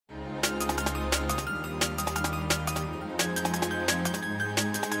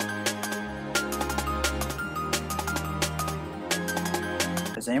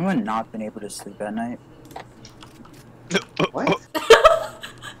anyone not been able to sleep at night? What?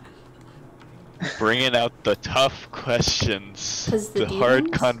 Bringing out the tough questions, the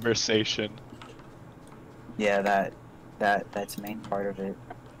hard conversation. Yeah, that's the main part of it.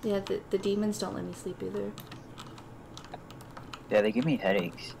 Yeah, the demons don't let me sleep either. Yeah, they give me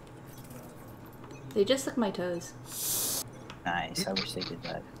headaches. They just lick my toes. Nice. I wish they did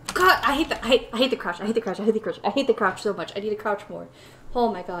that. God, I hate that. I hate the crouch. I hate the crouch. I hate the crouch. I hate the crouch so much. I need to crouch more.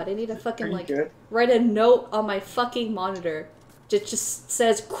 Oh my god, I need to fucking like write a note on my fucking monitor. It just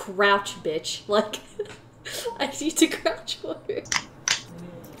says crouch, bitch. Like, I need to crouch more.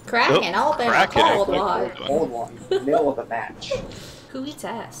 Cracking open a cold one. Cold one. Middle of the match. Who eats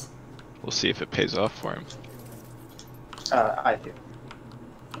ass? We'll see if it pays off for him. I do.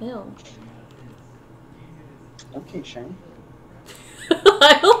 Ew. Okay, Shane.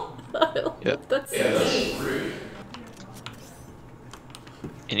 I don't Yep. That's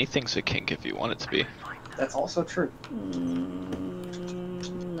Anything's a kink if you want it to be. That's also true.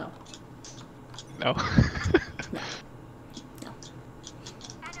 No. No? No.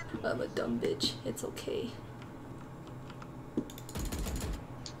 I'm a dumb bitch. It's okay.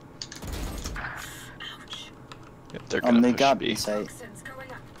 Yep, they're gonna they push got B. B site.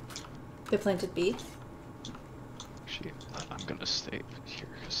 They planted B. Actually, I'm gonna stay here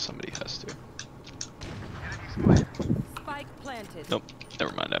because somebody has to. Spike planted. Nope,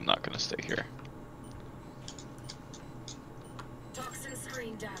 never mind. I'm not gonna stay here. Toxin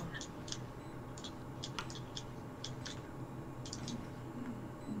screen down.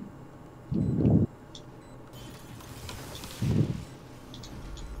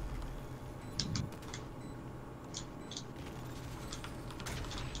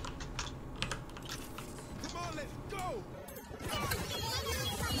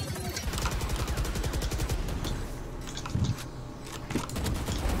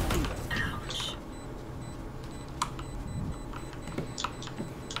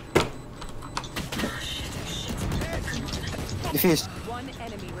 Defused. One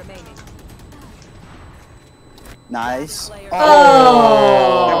enemy remaining. Nice.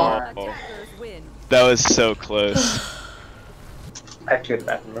 Oh! Win. That was so close. I have to go to the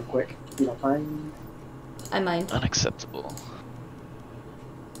bathroom real quick. You don't mind? I mind. Unacceptable.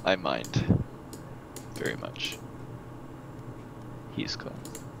 I mind. Very much. He's gone.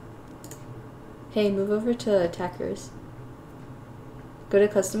 Hey, move over to attackers. Go to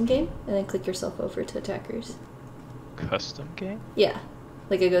custom game and then click yourself over to attackers. Custom game? Yeah.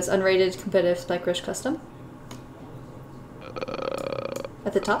 Like it goes unrated, competitive, spike rush, custom.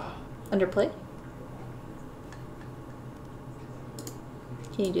 At the top, under play.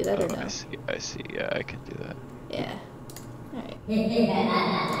 Can you do that or no? I see, yeah, I can do that. Yeah. Alright.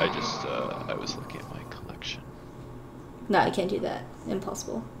 I was looking at my collection. No, I can't do that.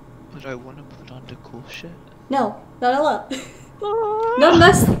 Impossible. But I want to put on the cool shit. No, not a lot. No,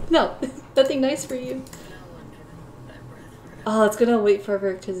 no, nothing nice for you. Oh, it's gonna wait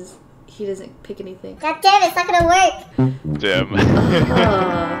forever because he doesn't pick anything. God damn it, it's not gonna work! Damn.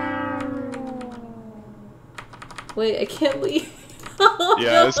 Wait, I can't leave.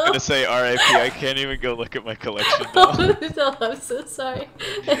 Yeah, I was gonna say RIP, I can't even go look at my collection now. No, I'm so sorry.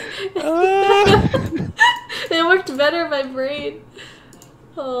 It worked better in my brain.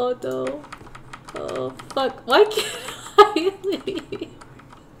 Oh no. Oh fuck. Why can't I leave?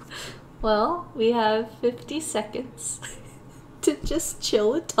 Well, we have 50 seconds to just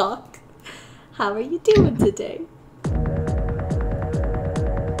chill and talk. How are you doing today?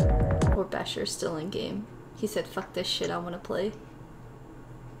 Orbbasher's still in game. He said, fuck this shit, I wanna play.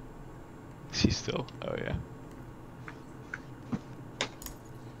 Is he still? Oh yeah.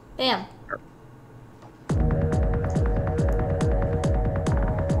 Bam.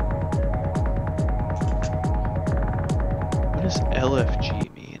 What does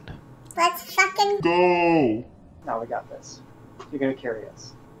LFG mean? Let's fucking Go! Now we got this. You're gonna carry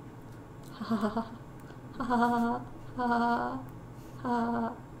us.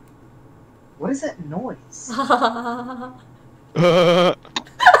 What is that noise?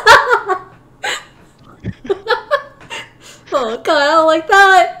 Oh god, I don't like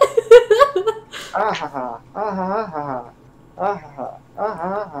that! Ah ha ha, ah ha ha, ah ha ha, ah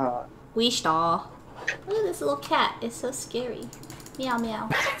ha ha. Weeshtaw. Look at this little cat, it's so scary. Meow meow.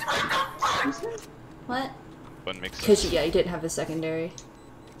 What? One makes Because, sense. yeah, you didn't have a secondary.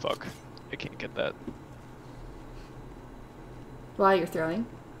 Fuck. I can't get that. While you're throwing?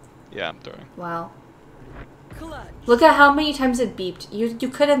 Yeah, I'm throwing. Wow. Clutch. Look at how many times it beeped. You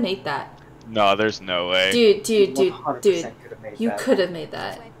could have made that. No, there's no way. Dude. 100% You that. could have made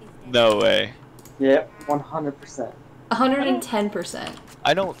that. No way. Yep, 100%. 110%.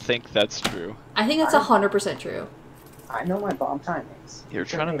 I don't think that's true. I think that's 100% true. I know my bomb timings. You're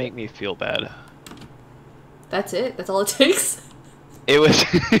trying to make me feel bad. That's it? That's all it takes? It was...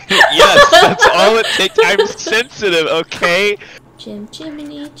 yes, that's all it takes. I'm sensitive, okay? Chim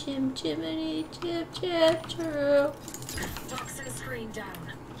chimney, chim chimney, chim chim true. Toxin screen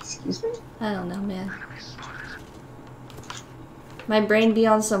down. Excuse me? I don't know, man. My brain be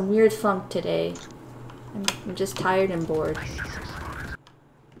on some weird funk today. I'm just tired and bored.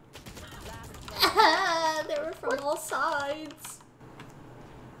 They were from all sides.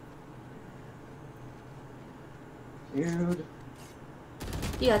 Dude.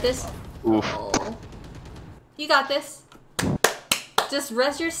 You got this? Oof. Oh. You got this. Just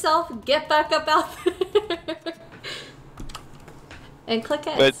rest yourself, get back up out there. And click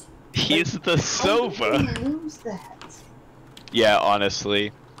X. But he's the Sova. How did we lose that? Yeah,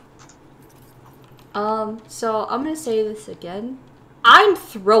 honestly. So I'm gonna say this again. I'm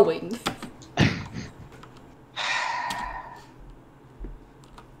throwing.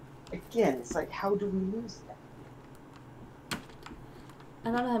 Again, it's like, how do we lose that?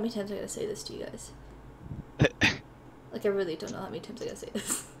 I don't know how many times I gotta say this to you guys. Like, I really don't know how many times I gotta say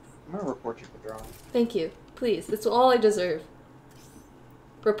this. I'm gonna report you for drawing. Thank you. Please. That's all I deserve.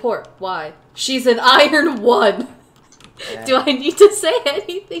 Report. Why? She's an Iron 1. Yeah. Do I need to say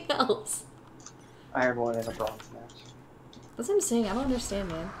anything else? Iron 1 in a bronze match. That's what I'm saying. I don't understand,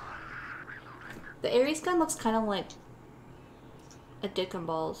 man. The Ares gun looks kind of like a dick and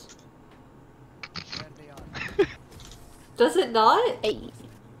balls. Does it not?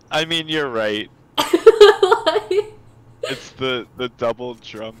 I mean, you're right. Like... It's the double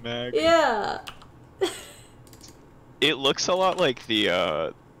drum mag. Yeah. It looks a lot like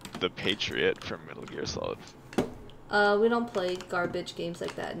the Patriot from Metal Gear Solid. We don't play garbage games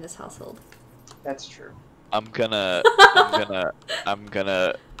like that in this household. That's true. I'm gonna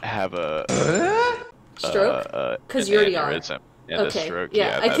have a stroke? Because an you already are. aneurysm and a Okay. stroke.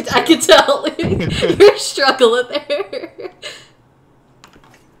 Yeah, Yeah, I could tell. You're struggling there.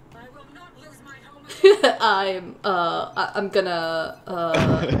 I will not lose my home. I'm gonna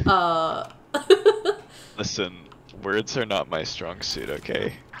Listen, words are not my strong suit,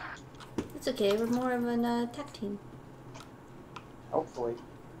 okay? It's okay, we're more of an tech team. Hopefully.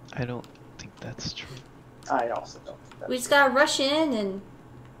 I don't think that's true. I also don't think that's We just gotta rush in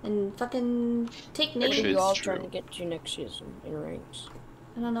and fucking take Actually, names. you all it's trying true. to get to next season in ranks?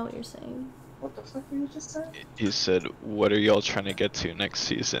 I don't know what you're saying. What the fuck did you just say? You said, what are y'all trying to get to next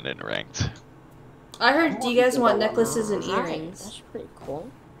season in ranked? I heard, do you guys want Nice. necklaces and Alright, earrings? that's pretty cool.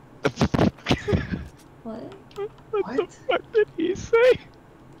 What? What the fuck did he say?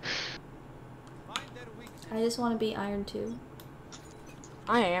 I just want to be Iron 2.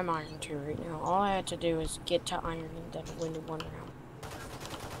 I am Iron 2 right now. All I had to do is get to Iron and then win one round.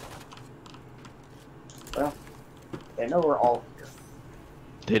 Well, they know we're all here.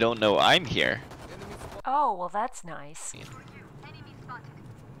 They don't know I'm here. Oh, well, that's nice.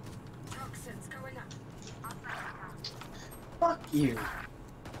 Toxins going up. Fuck you.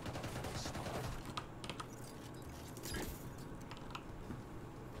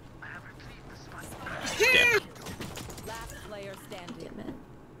 Damn. Last player standing. Damn it.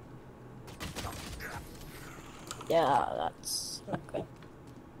 Yeah, that's okay.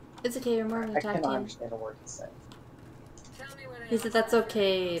 It's okay, we're more of I a tag cannot team. understand a word he's saying. Tell me where they He said that's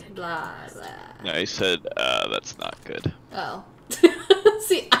okay, blah blah. No, he said, that's not good. Oh.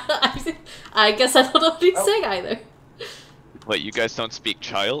 See, I guess I don't know what he's saying either. What, you guys don't speak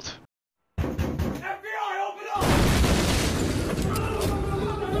child?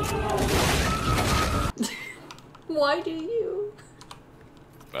 Why do you?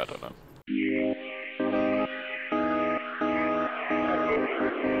 I don't know.